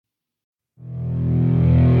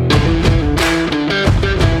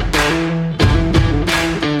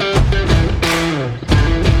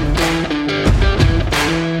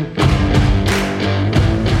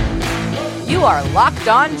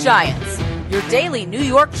LockedOn Giants, your daily New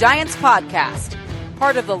York Giants podcast.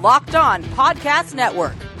 Part of the LockedOn Podcast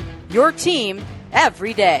Network, your team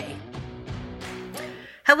every day.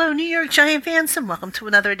 Hello, New York Giant fans, and welcome to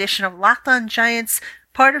another edition of LockedOn Giants,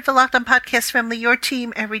 part of the LockedOn Podcast family, your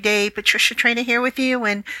team every day. Patricia Traina here with you,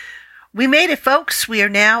 and we made it, folks. We are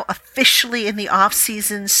now officially in the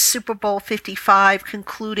off-season. Super Bowl 55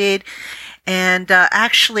 concluded. And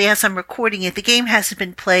actually, as I'm recording it, the game hasn't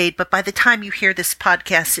been played, but by the time you hear this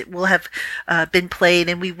podcast, it will have been played,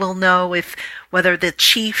 and we will know whether the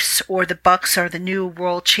Chiefs or the Bucks are the new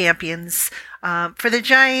world champions. For the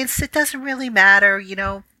Giants, it doesn't really matter. You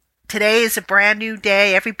know, today is a brand new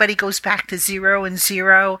day. Everybody goes back to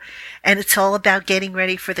 0-0, and it's all about getting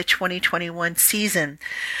ready for the 2021 season.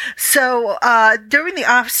 So during the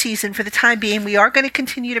off season, for the time being, we are going to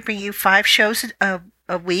continue to bring you 5 shows a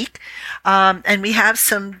week, and we have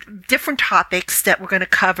some different topics that we're going to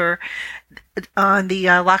cover on the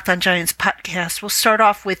LockedOn Giants podcast. We'll start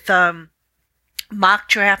off with Mock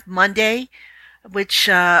Draft Monday, which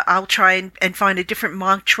I'll try and find a different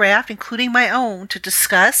mock draft, including my own, to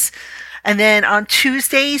discuss. And then on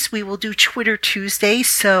Tuesdays, we will do Twitter Tuesdays.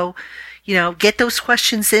 So, you know, get those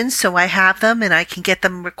questions in so I have them and I can get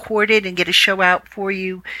them recorded and get a show out for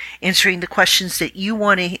you, answering the questions that you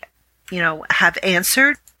want to, you know, have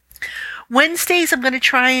answered. Wednesdays, I'm going to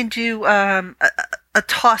try and do a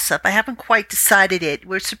toss-up. I haven't quite decided it.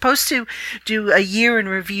 We're supposed to do a year in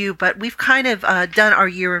review, but we've kind of done our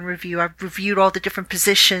year in review. I've reviewed all the different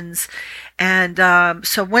positions, and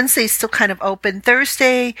so Wednesday's still kind of open.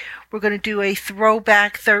 Thursday, we're going to do a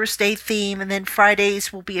Throwback Thursday theme, and then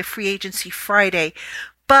Fridays will be a Free Agency Friday.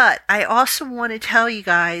 But I also want to tell you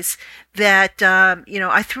guys that, you know,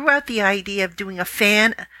 I threw out the idea of doing a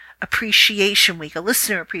fan appreciation week, a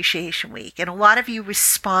listener appreciation week, and a lot of you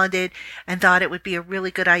responded and thought it would be a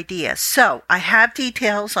really good idea. So I have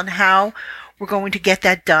details on how we're going to get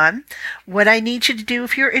that done. What I need you to do,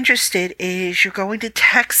 if you're interested, is you're going to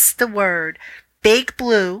text the word Big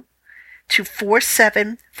Blue to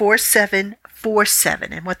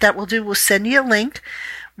 474747, and what that will do, we'll send you a link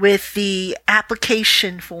with the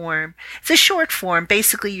application form. It's a short form,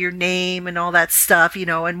 basically your name and all that stuff, you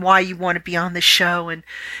know, and why you want to be on the show. And,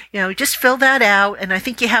 you know, just fill that out. And I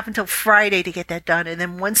think you have until Friday to get that done. And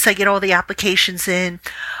then once I get all the applications in,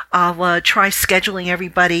 I'll try scheduling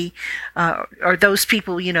everybody, or those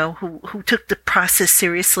people, you know, who took the process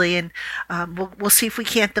seriously. And we'll see if we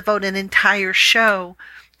can't devote an entire show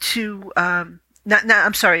to, an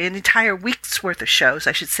entire week's worth of shows,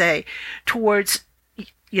 I should say, towards,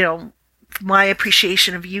 you know, my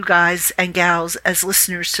appreciation of you guys and gals as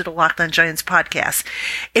listeners to the LockedOn Giants podcast.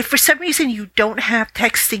 If for some reason you don't have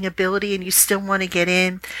texting ability and you still want to get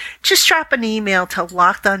in, just drop an email to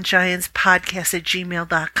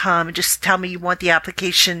LockedOnGiantsPodcast@gmail.com and just tell me you want the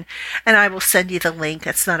application and I will send you the link.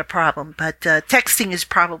 That's not a problem. But texting is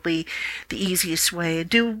probably the easiest way. And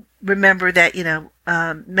do remember that, you know,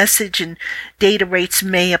 message and data rates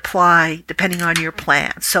may apply depending on your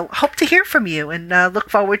plan. So hope to hear from you and look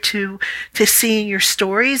forward to seeing your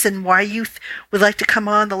stories and why you would like to come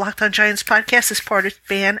on the LockedOn Giants podcast as part of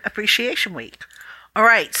Fan Appreciation Week. All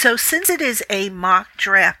right, so since it is a Mock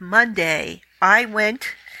Draft Monday, I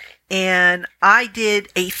went and I did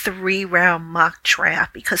a 3-round mock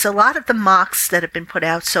draft because a lot of the mocks that have been put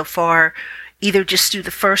out so far either just do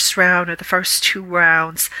the first round or the first 2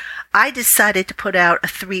 rounds. I decided to put out a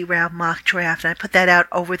 3-round mock draft, and I put that out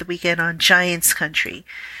over the weekend on Giants Country.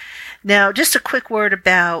 Now, just a quick word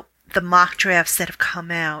about the mock drafts that have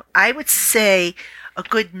come out. I would say a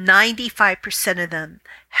good 95% of them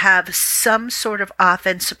have some sort of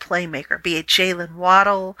offensive playmaker, be it Jalen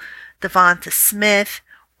Waddle, Devonta Smith,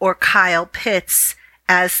 or Kyle Pitts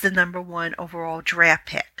as the number 1 overall draft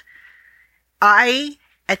pick.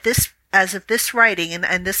 As of this writing,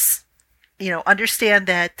 and this, you know, understand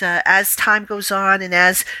that as time goes on and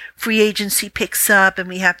as free agency picks up and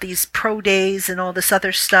we have these pro days and all this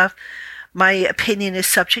other stuff, my opinion is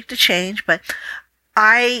subject to change, but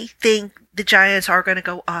I think the Giants are going to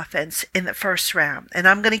go offense in the first round. And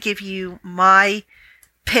I'm going to give you my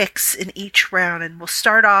picks in each round. And we'll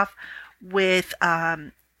start off with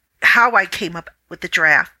how I came up with the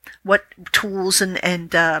draft, what tools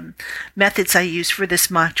and methods I use for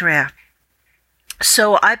this mock draft.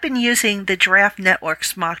 So I've been using the Draft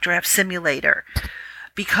Network's mock draft simulator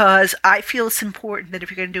because I feel it's important that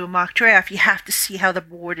if you're going to do a mock draft, you have to see how the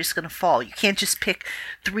board is going to fall. You can't just pick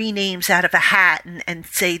 3 names out of a hat and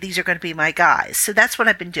say, these are going to be my guys. So that's what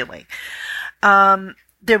I've been doing.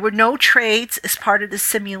 There were no trades as part of the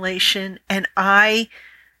simulation, and I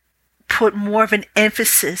put more of an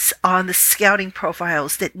emphasis on the scouting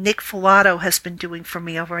profiles that Nick Filato has been doing for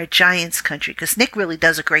me over at Giants Country, because Nick really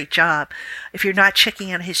does a great job. If you're not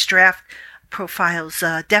checking out his draft profiles,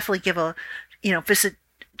 definitely visit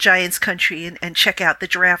Giants Country and check out the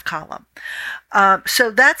draft column.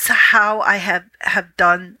 So that's how I have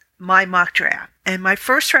done my mock draft. And my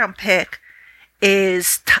first round pick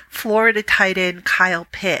is Florida tight end Kyle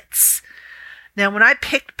Pitts. Now, when I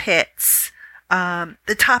picked Pitts,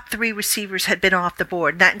 the top 3 receivers had been off the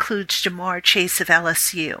board. And that includes Jamar Chase of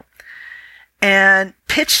LSU. And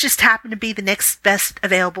Pitts just happened to be the next best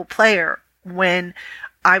available player when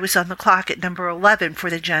I was on the clock at number 11 for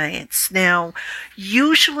the Giants. Now,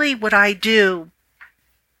 usually what I do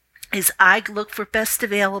is I look for best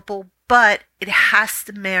available, but it has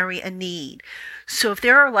to marry a need. So if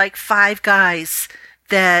there are like 5 guys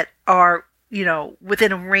that are,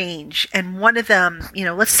 within a range, and one of them,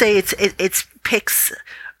 let's say it's picks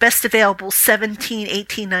best available 17,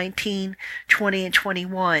 18, 19, 20, and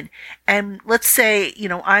 21. And let's say,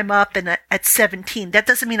 I'm up and at 17. That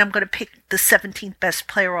doesn't mean I'm going to pick the 17th best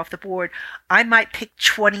player off the board. I might pick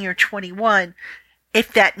 20 or 21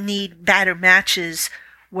 if that need better matches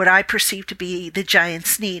what I perceive to be the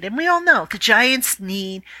Giants' need. And we all know the Giants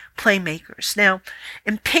need playmakers. Now,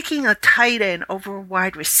 in picking a tight end over a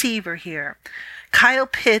wide receiver here, Kyle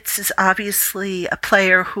Pitts is obviously a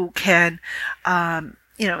player who can,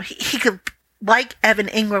 he could, like Evan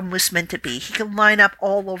Ingram was meant to be, he can line up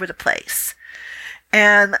all over the place.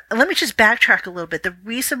 And let me just backtrack a little bit. The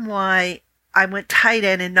reason why I went tight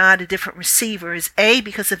end and not a different receiver is A,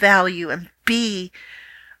 because of value, and B,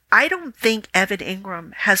 I don't think Evan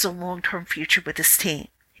Ingram has a long-term future with this team.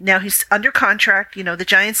 Now, he's under contract. The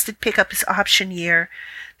Giants did pick up his option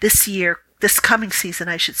this coming season,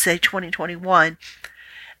 I should say, 2021.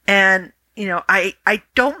 And, I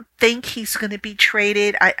don't think he's going to be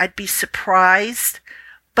traded. I'd be surprised.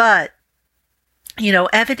 But,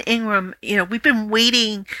 Evan Ingram, we've been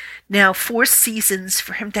waiting now 4 seasons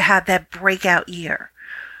for him to have that breakout year.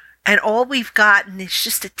 And all we've gotten is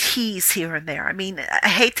just a tease here and there. I mean, I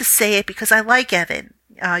hate to say it because I like Evan.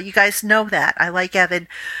 You guys know that. I like Evan.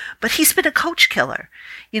 But he's been a coach killer.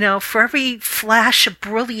 For every flash of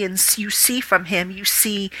brilliance you see from him, you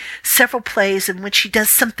see several plays in which he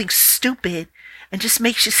does something stupid and just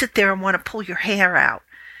makes you sit there and want to pull your hair out.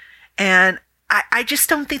 And I just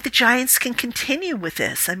don't think the Giants can continue with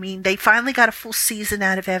this. I mean, they finally got a full season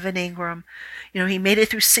out of Evan Ingram. He made it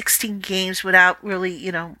through 16 games without really,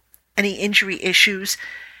 any injury issues.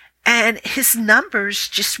 And his numbers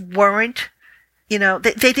just weren't,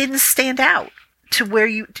 they didn't stand out to where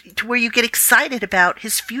you get excited about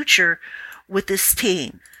his future with this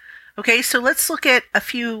team. Okay, so let's look at a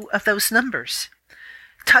few of those numbers.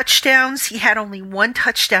 Touchdowns, he had only 1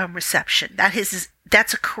 touchdown reception.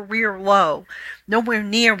 That's a career low, nowhere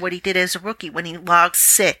near what he did as a rookie when he logged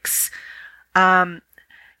 6.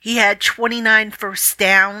 He had 29 first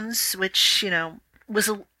downs, which, was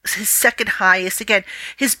his second highest. Again,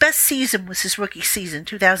 his best season was his rookie season,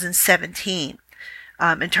 2017.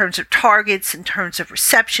 In terms of targets, in terms of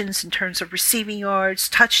receptions, in terms of receiving yards,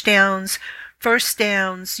 touchdowns, first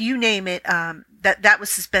downs, you name it. That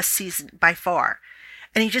was his best season by far.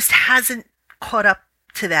 And he just hasn't caught up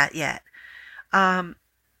to that yet.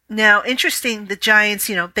 Now, interesting, the Giants,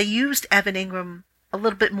 they used Evan Ingram a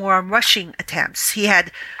little bit more on rushing attempts. He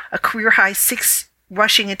had a career high 6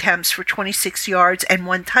 rushing attempts for 26 yards and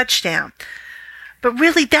 1 touchdown. But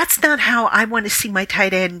really, that's not how I want to see my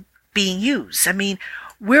tight end being used. I mean,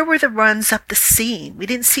 where were the runs up the seam? We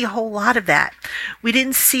didn't see a whole lot of that. We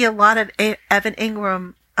didn't see a lot of Evan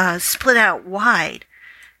Ingram split out wide.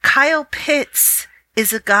 Kyle Pitts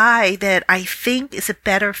is a guy that I think is a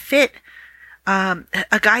better fit, a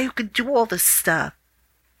guy who can do all this stuff.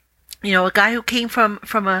 A guy who came from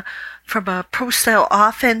a pro style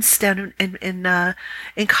offense down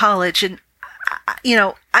in college, and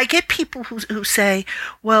I get people who say,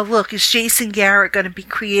 well, look, is Jason Garrett going to be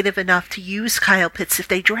creative enough to use Kyle Pitts if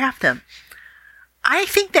they draft him? I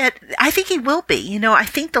think he will be. I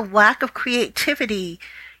think the lack of creativity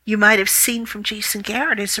you might have seen from Jason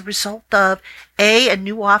Garrett is a result of a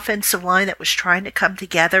new offensive line that was trying to come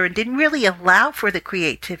together and didn't really allow for the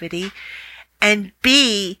creativity, and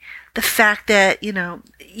B, the fact that,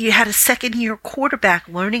 you had a second-year quarterback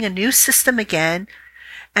learning a new system again,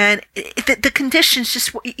 and the conditions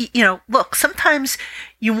just, look, sometimes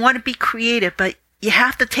you want to be creative, but you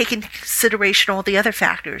have to take into consideration all the other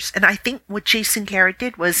factors. And I think what Jason Garrett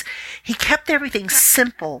did was he kept everything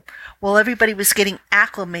simple while everybody was getting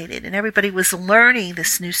acclimated and everybody was learning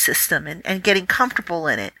this new system and getting comfortable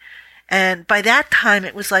in it. And by that time,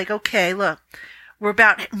 it was like, okay, look, We're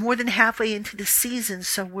about more than halfway into the season,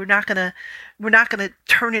 so we're not gonna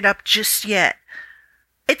turn it up just yet.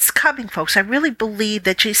 It's coming, folks. I really believe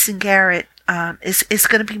that Jason Garrett is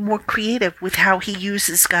going to be more creative with how he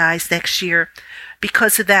uses guys next year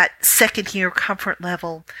because of that second-year comfort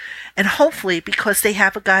level, and hopefully because they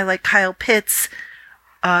have a guy like Kyle Pitts,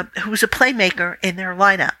 who's a playmaker in their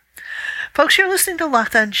lineup. Folks, you're listening to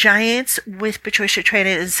Locked On Giants with Patricia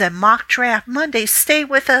Traina. It's a mock draft Monday. Stay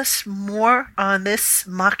with us. More on this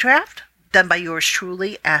mock draft done by yours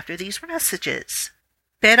truly after these messages.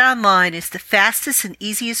 BetOnline is the fastest and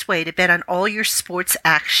easiest way to bet on all your sports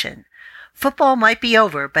action. Football might be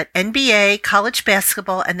over, but NBA, college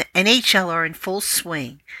basketball, and the NHL are in full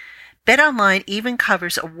swing. BetOnline even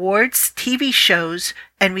covers awards, TV shows,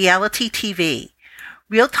 and reality TV.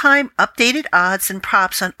 Real-time updated odds and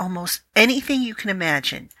props on almost anything you can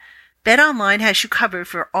imagine. BetOnline has you covered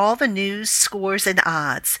for all the news, scores, and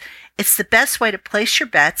odds. It's the best way to place your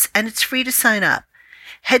bets, and it's free to sign up.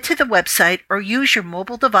 Head to the website or use your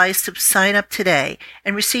mobile device to sign up today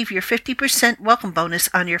and receive your 50% welcome bonus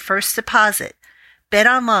on your first deposit.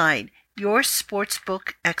 BetOnline, your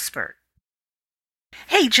sportsbook expert.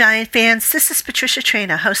 Hey Giant fans, this is Patricia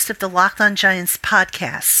Traina, host of the Locked On Giants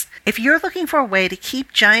podcast. If you're looking for a way to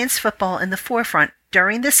keep Giants football in the forefront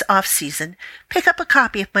during this offseason, pick up a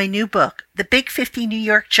copy of my new book, The Big 50 New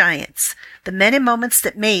York Giants, The Men and Moments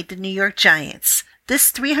That Made the New York Giants.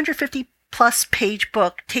 This 350-plus page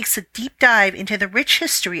book takes a deep dive into the rich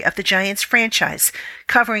history of the Giants franchise,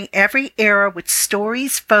 covering every era with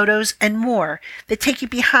stories, photos, and more that take you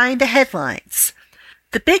behind the headlines.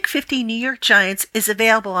 The Big 50 New York Giants is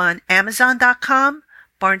available on Amazon.com,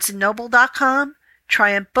 BarnesandNoble.com,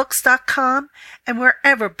 TriumphBooks.com, and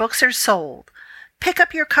wherever books are sold. Pick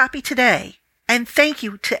up your copy today, and thank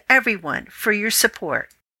you to everyone for your support.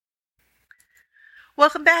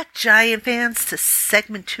 Welcome back, Giant fans, to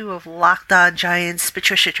segment 2 of Locked On Giants.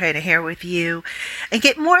 Patricia Traina here with you. And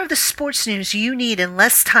get more of the sports news you need in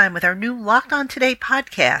less time with our new Locked On Today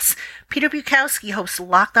podcast. Peter Bukowski hosts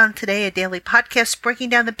Locked On Today, a daily podcast breaking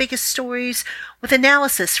down the biggest stories with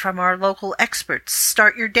analysis from our local experts.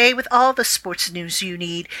 Start your day with all the sports news you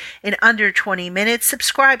need in under 20 minutes.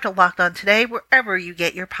 Subscribe to Locked On Today wherever you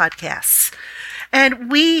get your podcasts.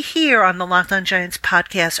 And we here on the Locked On Giants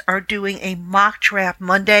podcast are doing a mock draft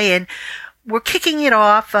Monday, and we're kicking it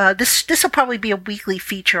off. This will probably be a weekly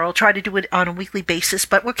feature. I'll try to do it on a weekly basis,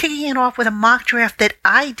 but we're kicking it off with a mock draft that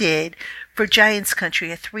I did for Giants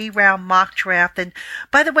Country, a 3-round mock draft. And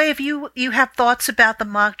by the way, if you have thoughts about the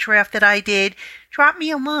mock draft that I did, drop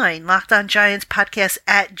me a line,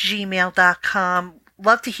 LockedOnGiantsPodcast@gmail.com.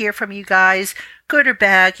 Love to hear from you guys, good or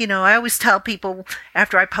bad. You know, I always tell people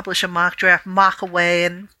after I publish a mock draft, mock away,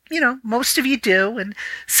 and most of you do, and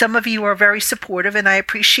some of you are very supportive, and I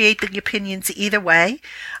appreciate the opinions either way.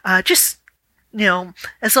 Just,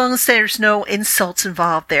 as long as there's no insults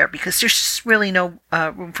involved there, because there's really no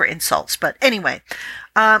room for insults. But anyway,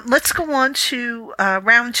 let's go on to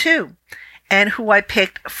round 2 and who I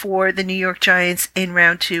picked for the New York Giants in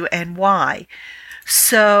round 2 and why.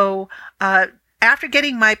 So, after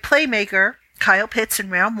getting my playmaker, Kyle Pitts, in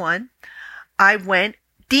round 1, I went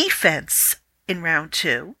defense in round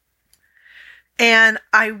 2. And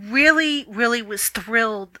I really, really was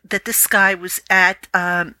thrilled that this guy was at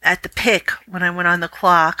the pick when I went on the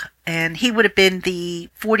clock, and he would have been the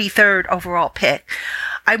 43rd overall pick.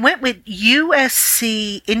 I went with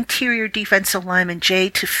USC interior defensive lineman Jay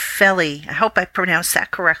Tufele. I hope I pronounced that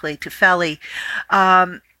correctly, Tufele.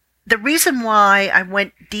 The reason why I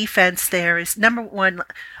went defense there is, number one,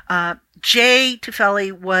 Jay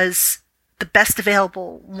Tufele was the best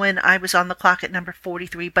available when I was on the clock at number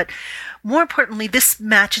 43. But more importantly, this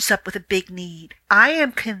matches up with a big need. I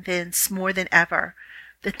am convinced more than ever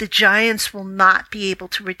that the Giants will not be able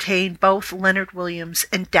to retain both Leonard Williams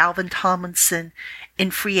and Dalvin Tomlinson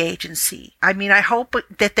in free agency. I mean, I hope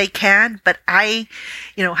that they can, but I,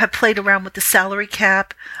 have played around with the salary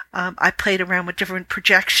cap. I played around with different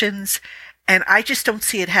projections, and I just don't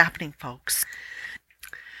see it happening, folks.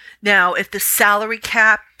 Now, if the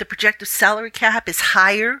projected salary cap is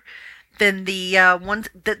higher than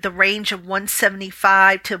the range of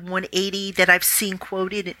 175 to 180 that I've seen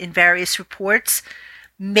quoted in various reports,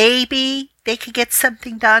 maybe they could get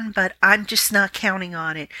something done, but I'm just not counting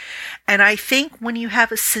on it. And I think when you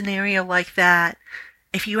have a scenario like that,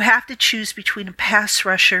 if you have to choose between a pass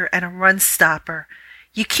rusher and a run stopper,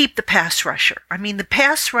 you keep the pass rusher. I mean, the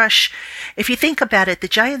pass rush, if you think about it, the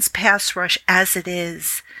Giants' pass rush as it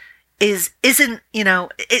isn't,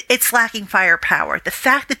 it's lacking firepower. The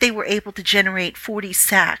fact that they were able to generate 40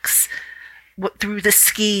 sacks through the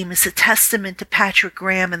scheme is a testament to Patrick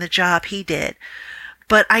Graham and the job he did.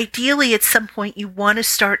 But ideally, at some point, you want to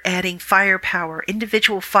start adding firepower,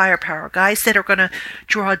 individual firepower, guys that are going to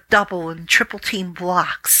draw double and triple team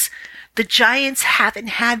blocks. The Giants haven't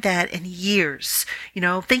had that in years.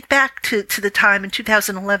 Think back to the time in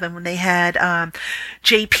 2011 when they had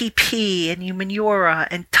JPP and Umanura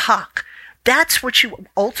and Tuck. That's what you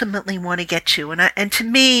ultimately want to get to. And to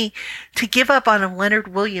me, to give up on a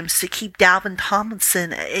Leonard Williams to keep Dalvin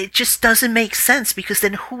Tomlinson, it just doesn't make sense, because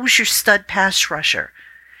then who's your stud pass rusher?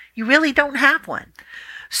 You really don't have one.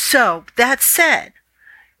 So, that said,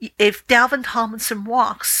 if Dalvin Tomlinson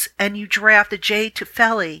walks and you draft a Jay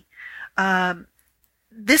Tufele,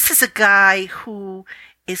 this is a guy who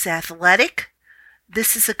is athletic.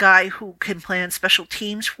 This is a guy who can play on special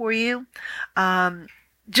teams for you.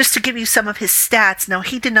 Just to give you some of his stats, now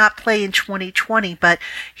he did not play in 2020, but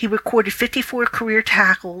he recorded 54 career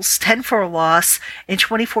tackles, 10 for a loss in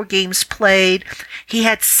 24 games played. He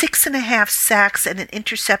had 6.5 sacks and an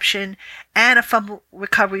interception and a fumble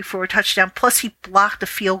recovery for a touchdown, plus he blocked a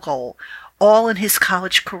field goal, all in his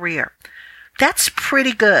college career. That's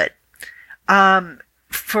pretty good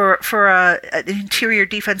for an interior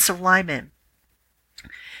defensive lineman.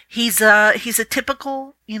 He's a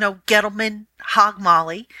typical, Gettleman hog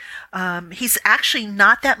molly. He's actually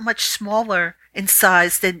not that much smaller in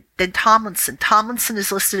size than Tomlinson. Tomlinson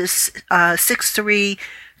is listed as 6'3",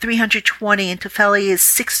 320, and Tufele is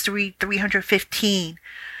 6'3", 315.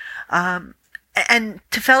 And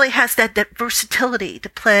Tufele has that versatility to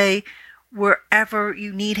play wherever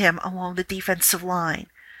you need him along the defensive line.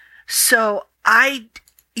 So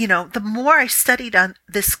the more I studied on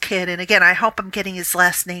this kid, and again, I hope I'm getting his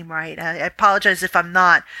last name right. I apologize if I'm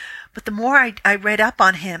not. But the more I read up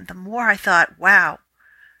on him, the more I thought, wow,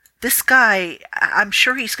 this guy, I'm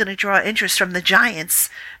sure he's going to draw interest from the Giants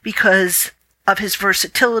because of his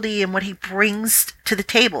versatility and what he brings to the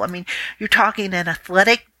table. I mean, you're talking an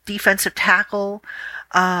athletic defensive tackle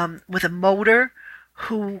with a motor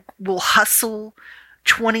who will hustle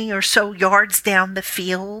 20 or so yards down the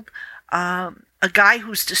field. A guy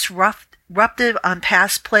who's disruptive on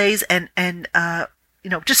pass plays and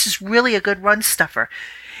just is really a good run stuffer.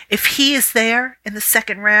 If he is there in the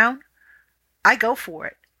second round, I go for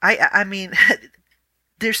it. I mean,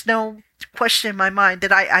 there's no question in my mind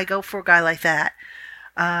that I go for a guy like that.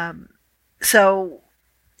 So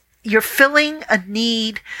you're filling a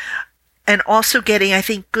need and also getting, I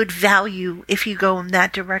think, good value if you go in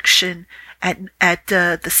that direction in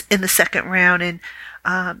the second round. And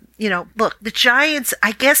look, the Giants,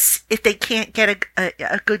 I guess if they can't get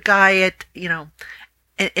a good guy at,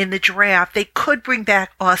 in the draft, they could bring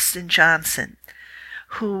back Austin Johnson,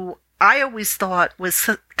 who I always thought was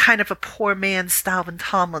kind of a poor man's Dalvin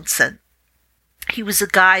Tomlinson. He was a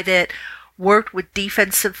guy that worked with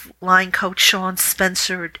defensive line coach Sean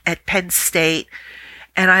Spencer at Penn State,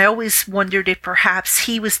 and I always wondered if perhaps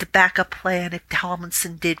he was the backup plan if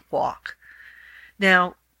Tomlinson did walk.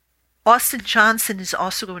 Now, Austin Johnson is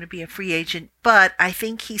also going to be a free agent, but I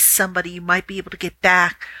think he's somebody you might be able to get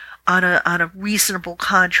back on a reasonable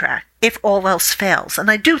contract if all else fails. And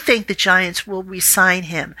I do think the Giants will re-sign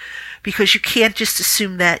him, because you can't just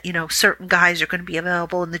assume that, certain guys are going to be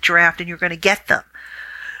available in the draft and you're going to get them.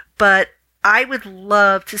 But I would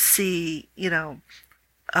love to see,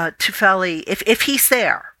 Tufele, if he's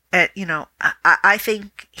there, I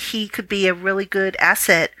think he could be a really good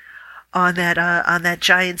asset on that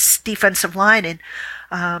Giants defensive line.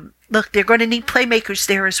 And look, they're going to need playmakers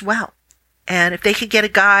there as well. And if they could get a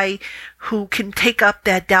guy who can take up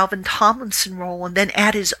that Dalvin Tomlinson role and then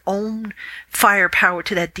add his own firepower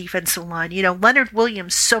to that defensive line. Leonard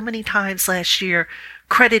Williams so many times last year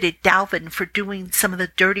credited Dalvin for doing some of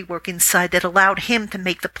the dirty work inside that allowed him to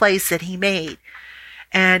make the plays that he made.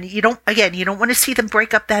 And you don't want to see them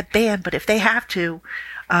break up that band, but if they have to,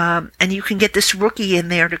 and you can get this rookie in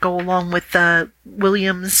there to go along with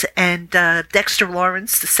Williams and Dexter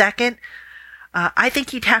Lawrence II, I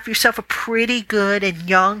think you'd have yourself a pretty good and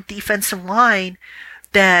young defensive line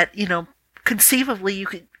that, conceivably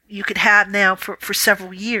you could have now for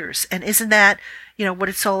several years. And isn't that, what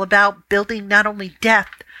it's all about? Building not only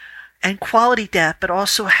depth and quality depth, but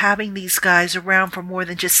also having these guys around for more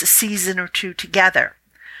than just a season or two together.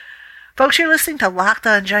 Folks, you're listening to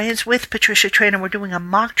LockedOn Giants with Patricia Traina. We're doing a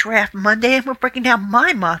mock draft Monday, and we're breaking down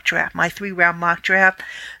my mock draft, my 3-round mock draft.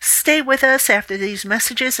 Stay with us after these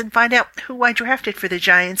messages and find out who I drafted for the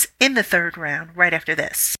Giants in the 3rd round right after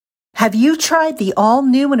this. Have you tried the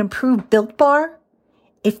all-new and improved Built Bar?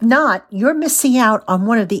 If not, you're missing out on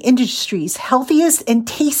one of the industry's healthiest and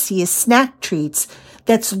tastiest snack treats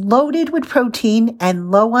that's loaded with protein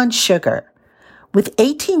and low on sugar. With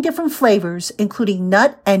 18 different flavors, including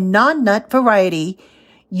nut and non-nut variety,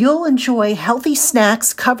 you'll enjoy healthy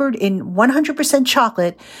snacks covered in 100%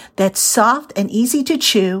 chocolate that's soft and easy to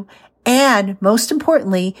chew, and most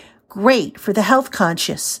importantly, great for the health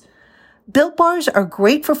conscious. Built Bars are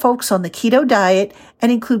great for folks on the keto diet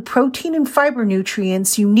and include protein and fiber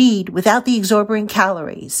nutrients you need without the exorbitant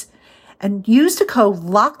calories. And use the code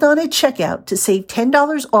LOCKEDON at checkout to save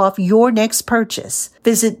 $10 off your next purchase.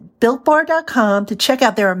 Visit BuiltBar.com to check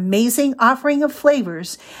out their amazing offering of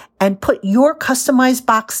flavors and put your customized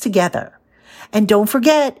box together. And don't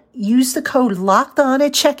forget, use the code LOCKEDON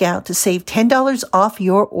at checkout to save $10 off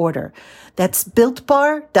your order. That's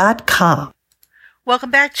BuiltBar.com.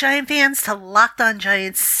 Welcome back, Giant fans, to Locked On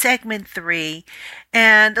Giants Segment 3.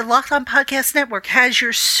 And the Locked On Podcast Network has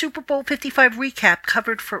your Super Bowl 55 recap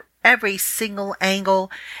covered for every single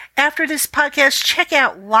angle. After this podcast, check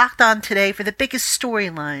out Locked On Today for the biggest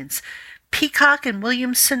storylines. Peacock and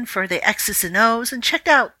Williamson for the X's and O's. And check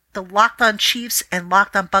out the Locked On Chiefs and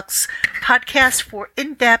Locked On Bucks podcast for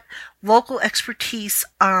in-depth local expertise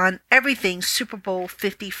on everything Super Bowl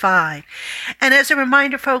 55. And as a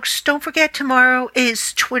reminder, folks, don't forget tomorrow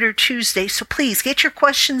is Twitter Tuesday, so please get your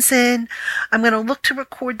questions in. I'm going to look to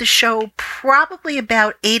record the show probably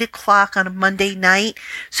about 8 o'clock on a Monday night,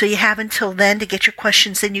 so you have until then to get your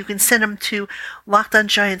questions in. You can send them to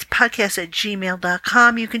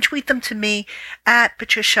LockedOnGiantsPodcast@gmail.com. You can tweet them to me at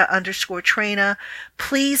Patricia_Traina.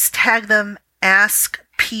 Please tag them Ask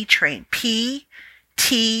P-Train, P-T-R-A-I-N.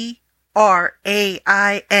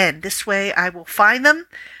 This way I will find them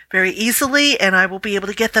very easily and I will be able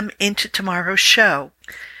to get them into tomorrow's show.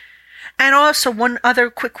 And also one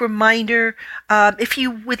other quick reminder, if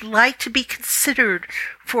you would like to be considered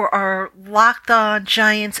for our Locked On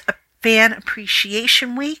Giants Fan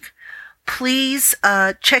Appreciation Week, please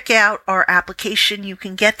check out our application. You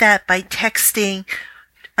can get that by texting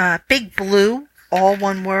Big Blue, all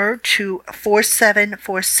one word, to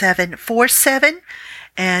 474747.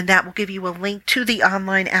 And that will give you a link to the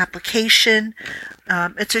online application.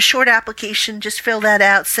 It's a short application. Just fill that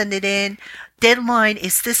out, send it in. Deadline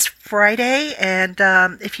is this Friday, and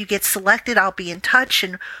if you get selected, I'll be in touch,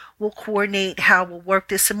 and we'll coordinate how we'll work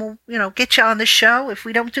this, and we'll, get you on the show. If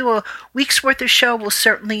we don't do a week's worth of show, we'll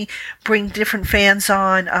certainly bring different fans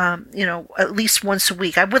on, at least once a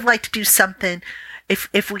week. I would like to do something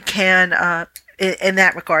if we can, in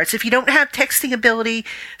that regards. If you don't have texting ability,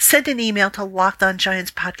 send an email to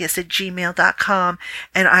LockedOnGiantsPodcast@gmail.com,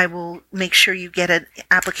 and I will make sure you get a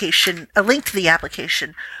link to the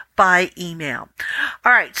application by email.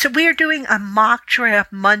 All right, so we are doing a mock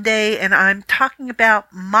draft Monday, and I'm talking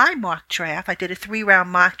about my mock draft. I did a 3-round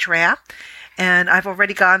mock draft, and I've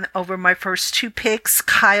already gone over my first 2 picks.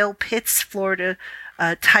 Kyle Pitts, Florida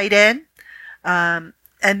tight end.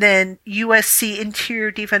 And then USC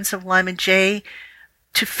interior defensive lineman Jay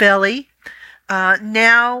Tufele.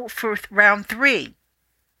 Now for round 3.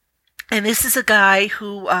 And this is a guy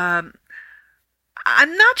who, I'm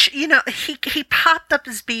not sure, he popped up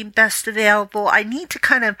as being best available. I need to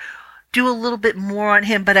kind of do a little bit more on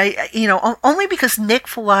him, but only because Nick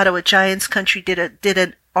Filato at Giants Country did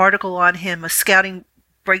an article on him, a scouting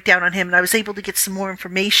breakdown on him, and I was able to get some more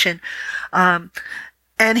information.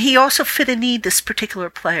 And he also fit a need, this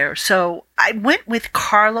particular player. So I went with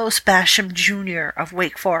Carlos Basham Jr. of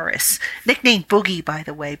Wake Forest, nicknamed Boogie, by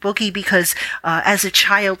the way. Boogie because as a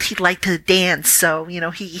child he liked to dance. So,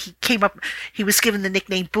 he came up, he was given the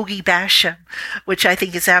nickname Boogie Basham, which I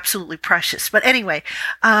think is absolutely precious. But anyway,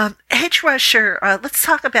 edge rusher, let's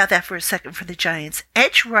talk about that for a second for the Giants.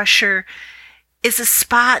 Edge rusher is a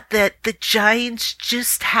spot that the Giants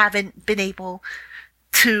just haven't been able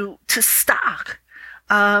to stock.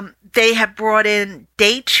 They have brought in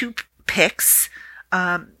day 2 picks.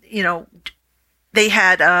 They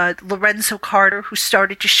had Lorenzo Carter, who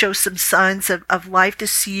started to show some signs of life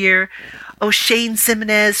this year. O'Shane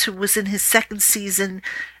Zimenez, who was in his 2nd season.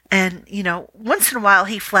 And, once in a while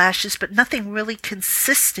he flashes, but nothing really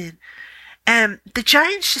consistent. And the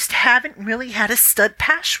Giants just haven't really had a stud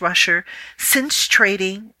pass rusher since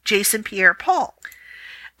trading Jason Pierre-Paul.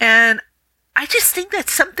 And I just think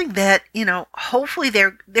that's something that, hopefully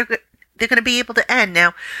they're going to be able to end.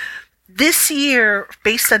 Now, this year,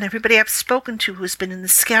 based on everybody I've spoken to who's been in the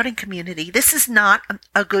scouting community, this is not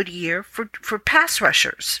a good year for pass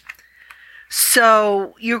rushers.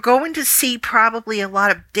 So you're going to see probably a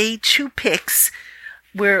lot of day 2 picks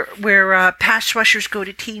where pass rushers go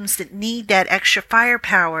to teams that need that extra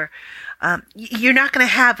firepower. You're not going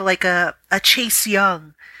to have like a Chase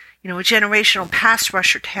Young, a generational pass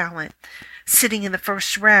rusher talent sitting in the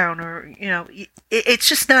 1st round, or, it's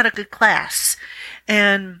just not a good class.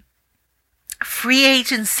 And free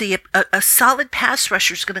agency, a solid pass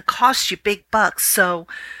rusher is going to cost you big bucks. So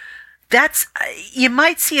you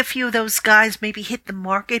might see a few of those guys maybe hit the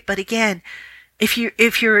market, but again, if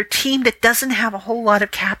you're a team that doesn't have a whole lot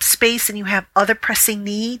of cap space and you have other pressing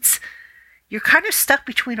needs, you're kind of stuck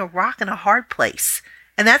between a rock and a hard place.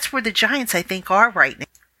 And that's where the Giants, I think, are right now.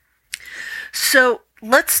 So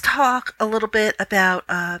let's talk a little bit about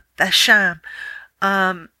Basham.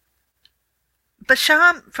 Basham,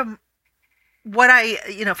 from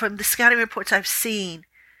what from the scouting reports I've seen,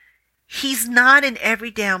 he's not an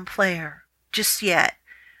every down player just yet,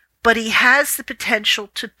 but he has the potential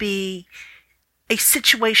to be a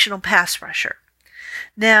situational pass rusher.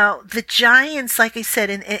 Now, the Giants, like I said,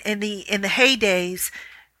 in the heydays,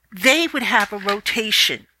 they would have a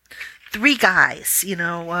rotation, 3 guys,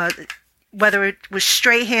 whether it was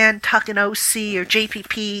Strahan, Tuck and OC, or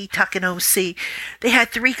JPP, Tuck and OC. They had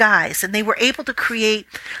 3 guys, and they were able to create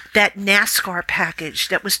that NASCAR package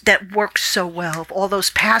that worked so well, of all those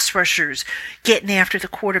pass rushers getting after the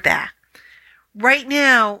quarterback. Right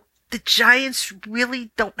now, the Giants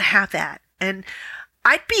really don't have that. And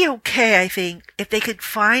I'd be okay, I think, if they could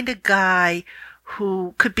find a guy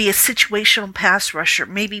who could be a situational pass rusher,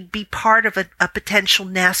 maybe be part of a potential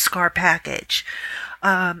NASCAR package.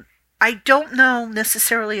 I don't know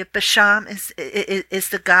necessarily if Basham is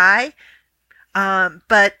the guy,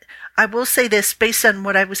 but I will say this, based on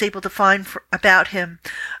what I was able to find about him.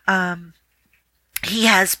 He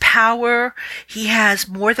has power, he has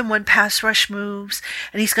more than one pass rush moves,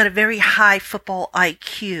 and he's got a very high football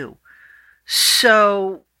IQ.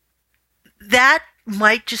 So that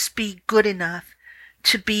might just be good enough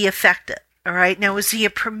to be effective. All right. Now, is he a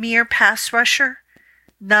premier pass rusher?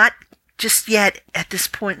 Not just yet at this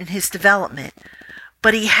point in his development,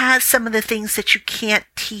 but he has some of the things that you can't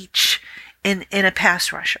teach in a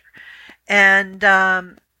pass rusher. And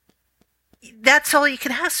that's all you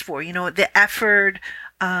can ask for, the effort.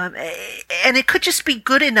 And it could just be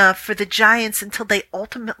good enough for the Giants until they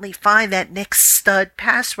ultimately find that next stud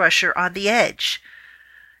pass rusher on the edge.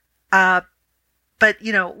 But,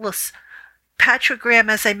 listen, Patrick Graham,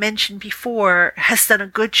 as I mentioned before, has done a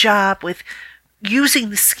good job with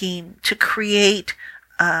using the scheme to create,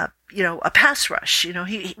 a pass rush.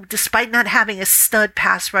 He, despite not having a stud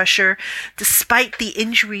pass rusher, despite the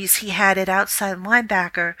injuries he had at outside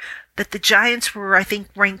linebacker, that the Giants were, I think,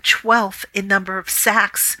 ranked 12th in number of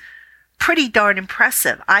sacks. Pretty darn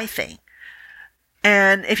impressive, I think.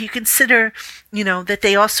 And if you consider, that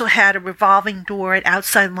they also had a revolving door at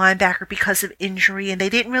outside linebacker because of injury, and they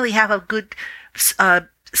didn't really have a good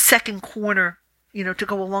second corner, to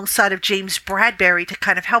go alongside of James Bradbury to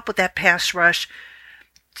kind of help with that pass rush.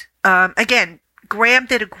 Again, Graham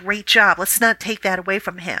did a great job. Let's not take that away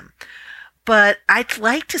from him. But I'd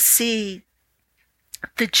like to see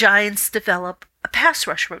the Giants develop a pass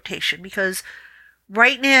rush rotation, because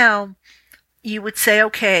right now you would say,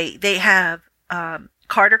 okay, they have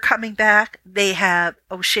Carter coming back, they have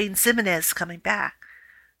O'Shane Ximenez coming back.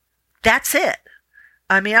 That's it.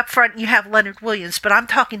 I mean, up front you have Leonard Williams, but I'm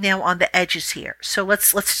talking now on the edges here. So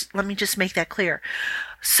let me just make that clear.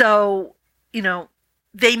 So,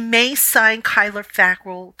 they may sign Kyler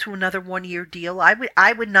Fackrell to another 1-year deal.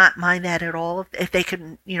 I would not mind that at all if they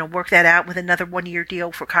can, work that out with another 1-year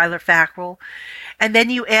deal for Kyler Fackrell. And then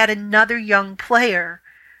you add another young player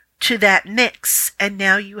to that mix, and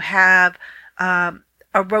now you have a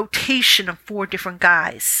rotation of 4 different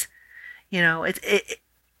guys. Can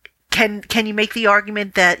you make the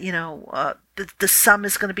argument that, the sum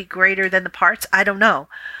is going to be greater than the parts? I don't know.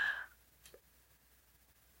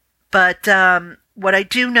 But what I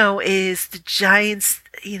do know is the Giants,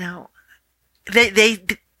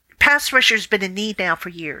 the pass rusher's been in need now for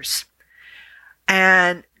years.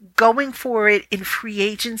 And going for it in free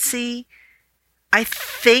agency, I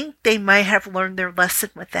think they might have learned their lesson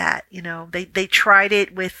with that. They tried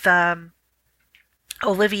it with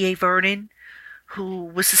Olivier Vernon, who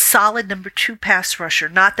was a solid number 2 pass rusher,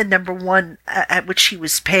 not the number 1 at which he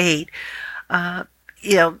was paid.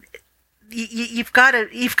 You've got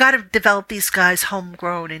to develop these guys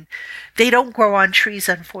homegrown, and they don't grow on trees,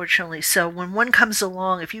 unfortunately. So when one comes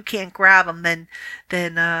along, if you can't grab them,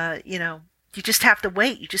 then you just have to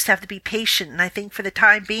wait. You just have to be patient. And I think for the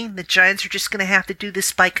time being, the Giants are just going to have to do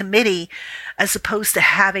this by committee, as opposed to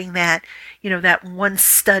having that, that one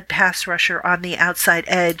stud pass rusher on the outside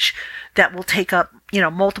edge that will take up,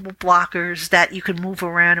 multiple blockers that you can move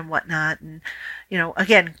around and whatnot. And,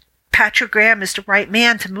 again, Patrick Graham is the right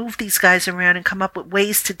man to move these guys around and come up with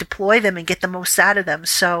ways to deploy them and get the most out of them.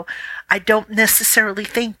 So I don't necessarily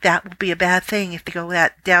think that will be a bad thing if they go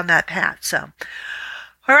down that path. So,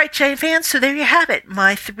 All right, Giant fans, so there you have it,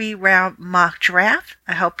 my 3-round mock draft.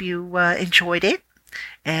 I hope you enjoyed it.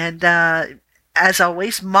 And as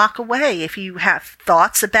always, mock away. If you have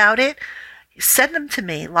thoughts about it, send them to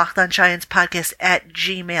me,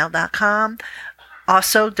 LockedOnGiantsPodcast@gmail.com.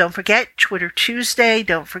 Also, don't forget Twitter Tuesday.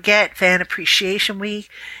 Don't forget Fan Appreciation Week.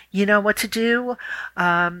 You know what to do.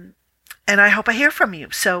 And I hope I hear from you.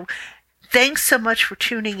 So thanks so much for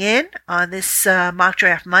tuning in on this Mock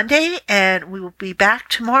Draft Monday. And we will be back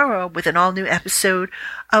tomorrow with an all-new episode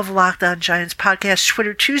of LockedOn Giants Podcast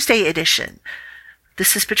Twitter Tuesday edition.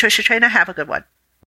 This is Patricia Traina. Have a good one.